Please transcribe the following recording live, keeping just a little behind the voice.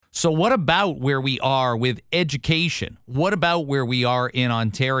So what about where we are with education? What about where we are in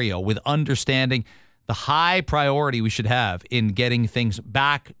Ontario with understanding the high priority we should have in getting things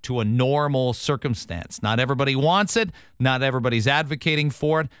back to a normal circumstance? Not everybody wants it. Not everybody's advocating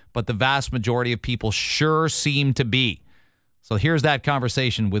for it, but the vast majority of people sure seem to be. So here's that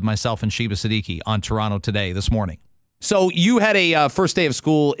conversation with myself and Sheba Siddiqui on Toronto Today this morning. So you had a first day of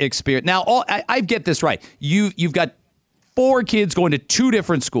school experience. Now, I get this right. You've got 4 kids going to 2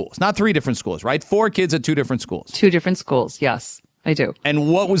 different schools, not 3 different schools, right? 4 kids at 2 different schools. 2 different schools, yes, I do.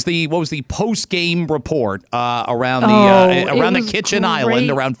 And what was the post game report around the kitchen island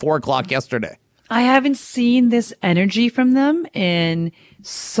around 4:00 yesterday? I haven't seen this energy from them in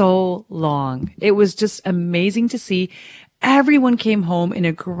so long. It was just amazing to see. Everyone came home in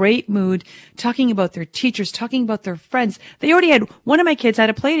a great mood, talking about their teachers, talking about their friends. They already had, one of my kids had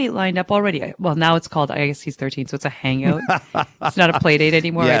a play date lined up already. Well, now it's called, I guess he's 13, so it's a hangout. It's not a play date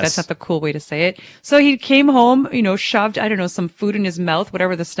anymore. Yes. Right? That's not the cool way to say it. So he came home, shoved, some food in his mouth,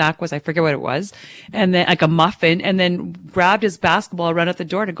 whatever the snack was. I forget what it was. And then like a muffin, and then grabbed his basketball, ran out the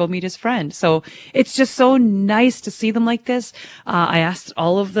door to go meet his friend. So it's just so nice to see them like this. I asked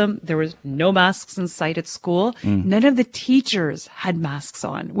all of them. There was no masks in sight at school. None of the teachers had masks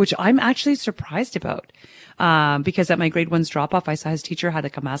on, which I'm actually surprised about. Because at my grade 1's drop off, I saw his teacher had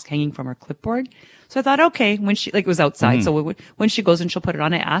like a mask hanging from her clipboard. So I thought, okay, when she, it was outside. So when she goes and she'll put it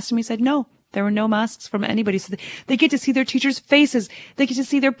on, I asked him, he said, no, there were no masks from anybody. So they get to see their teachers' faces. They get to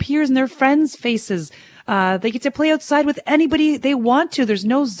see their peers and their friends' faces. They get to play outside with anybody they want to. There's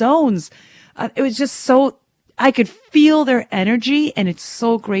no zones. It was just so, I could feel their energy, and it's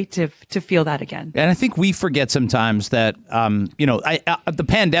so great to feel that again. And I think we forget sometimes that, the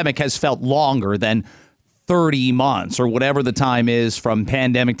pandemic has felt longer than 30 months or whatever the time is from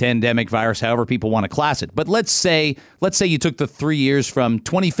pandemic to endemic virus, however people want to class it. But let's say you took the 3 years from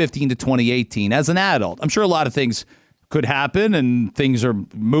 2015 to 2018 as an adult. I'm sure a lot of things could happen and things are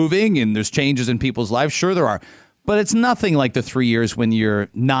moving and there's changes in people's lives. Sure there are. But it's nothing like the 3 years when you're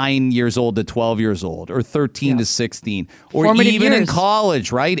 9 years old to 12 years old or 13 to 16 or Formative even years. in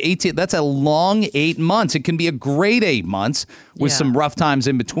college, right? 18. That's a long 8 months. It can be a great 8 months with some rough times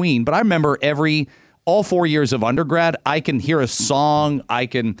in between. But I remember all 4 years of undergrad, I can hear a song. I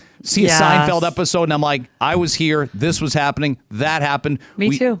can see a Seinfeld episode and I'm like, I was here. This was happening. That happened.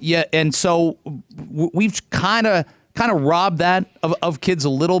 Me too. Yeah. And so we've kind of robbed that of kids a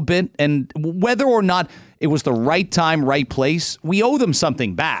little bit. And whether or not it was the right time, right place, we owe them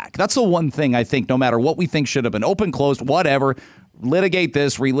something back. That's the one thing I think, no matter what we think should have been open, closed, whatever, litigate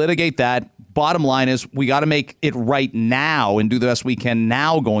this, relitigate that. Bottom line is we got to make it right now and do the best we can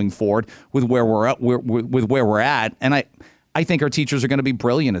now going forward with where we're at, with where we're at. And I think our teachers are going to be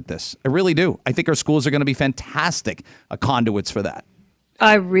brilliant at this. I really do. I think our schools are going to be fantastic conduits for that.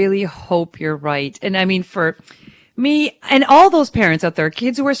 I really hope you're right. And I mean, for me and all those parents out there,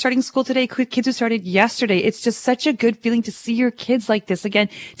 kids who are starting school today, kids who started yesterday, it's just such a good feeling to see your kids like this again,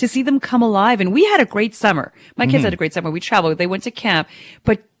 to see them come alive. And we had a great summer. My kids had a great summer. We traveled. They went to camp,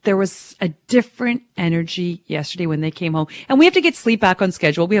 but there was a different energy yesterday when they came home. And we have to get sleep back on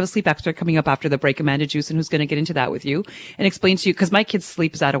schedule. We have a sleep expert coming up after the break, Amanda Jewson, who's going to get into that with you and explain to you, because my kids'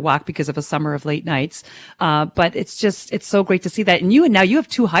 sleep is out of whack because of a summer of late nights. But it's so great to see that. And now you have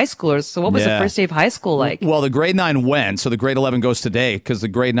 2 high schoolers. So what was the first day of high school like? Well, the grade 9 went, so the grade 11 goes today because the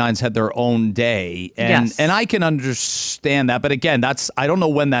grade 9s had their own day. And I can understand that. But again, I don't know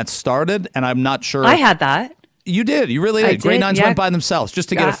when that started, and I'm not sure. I had that. You did. You really did. Grade 9s went by themselves just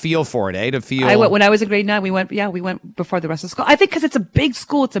to get a feel for it, eh? To feel. When I was in grade 9, we went before the rest of school. I think because it's a big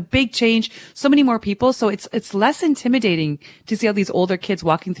school, it's a big change, so many more people. So it's less intimidating to see all these older kids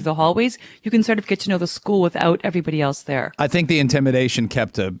walking through the hallways. You can sort of get to know the school without everybody else there. I think the intimidation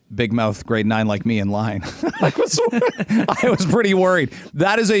kept a big mouth grade 9 like me in line. I was pretty worried.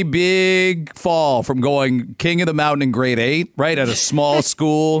 That is a big fall from going king of the mountain in grade 8, right? At a small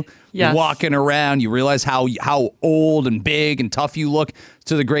school. Yes. Walking around, you realize how old and big and tough you look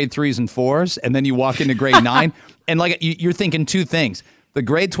to the grade 3s and 4s, and then you walk into grade 9, and like you're thinking 2 things. The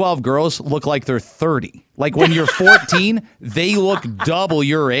grade 12 girls look like they're 30. Like when you're 14, they look double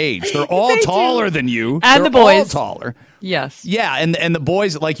your age. They're all taller than you. And they're the boys. all taller. Yes. Yeah, and the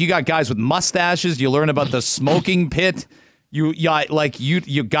boys, like you got guys with mustaches. You learn about the smoking pit. You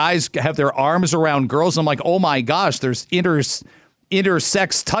guys have their arms around girls. I'm like, oh my gosh, there's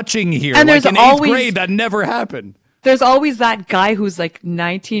intersex touching here. And like there's in always 8th grade, that never happened. There's always that guy who's like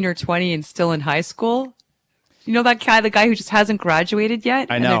 19 or 20 and still in high school. You know that guy, the guy who just hasn't graduated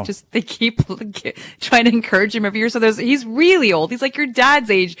yet? I And know. they keep trying to encourage him every year. So he's really old. He's like your dad's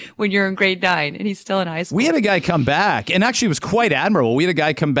age when you're in grade 9 and he's still in high school. We had a guy come back, and actually it was quite admirable. We had a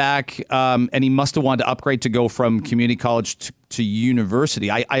guy come back, and he must have wanted to upgrade to go from community college to university.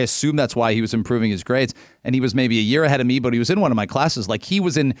 I assume that's why he was improving his grades. And he was maybe a year ahead of me, but he was in one of my classes. Like, he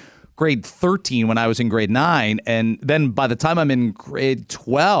was in grade 13 when I was in grade 9. And then by the time I'm in grade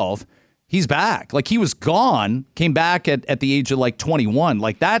 12, he's back. Like, he was gone, came back at the age of like 21.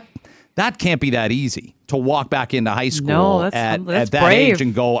 Like, that can't be that easy to walk back into high school No, at that brave. age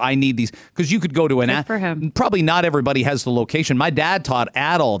and go, I need these. Because you could go to Good for him. probably not everybody has the location. My dad taught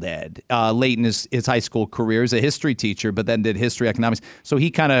adult ed late in his high school career as a history teacher, but then did history economics. So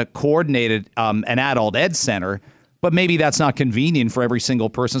he kind of coordinated an adult ed center, but maybe that's not convenient for every single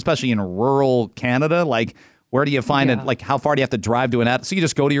person, especially in rural Canada. Like, where do you find it? Like, how far do you have to drive to an adult? So you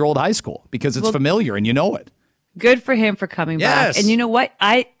just go to your old high school because it's familiar and you know it. Good for him for coming Yes. back. And you know what?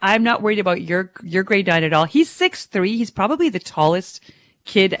 I'm not worried about your grade 9 at all. He's 6'3". He's probably the tallest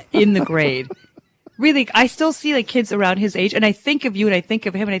kid in the grade. Really, I still see like kids around his age, and I think of you and I think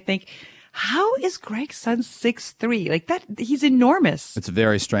of him and I think, how is Greg's son 6'3"? Like that, he's enormous. It's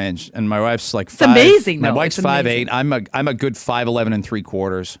very strange. And my wife's like It's amazing, My though. wife's It's amazing. 5'8". I'm a good 5'11" and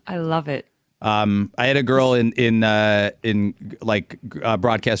 3/4. I love it. I had a girl in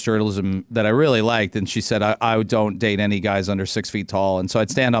broadcast journalism that I really liked, and she said I don't date any guys under 6 feet tall, and so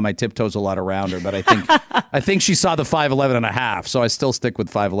I'd stand on my tiptoes a lot around her. But I think she saw the 5'11" and a half, so I still stick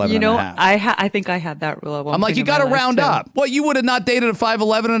with 5'11" You and know, a half. I think I had that rule at one I'm like, point you in got to my life, round too. up. What, you would have not dated a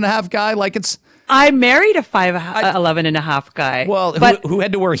 5'11" and a half guy? Like, it's I married a 5'11" and a half guy. well, but who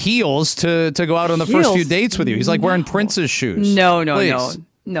had to wear heels to go out on the first few Heels? dates with you? He's like wearing Prince's shoes. Please.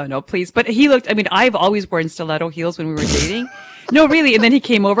 No, please. But he looked, I mean, I've always worn stiletto heels when we were dating. No, really. And then he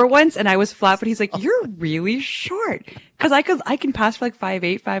came over once and I was flat, but he's like, you're really short. Cause I can pass for like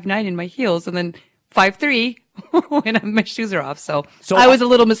 5'8", 5'9" in my heels and then 5'3" when my shoes are off. So I was a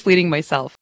little misleading myself.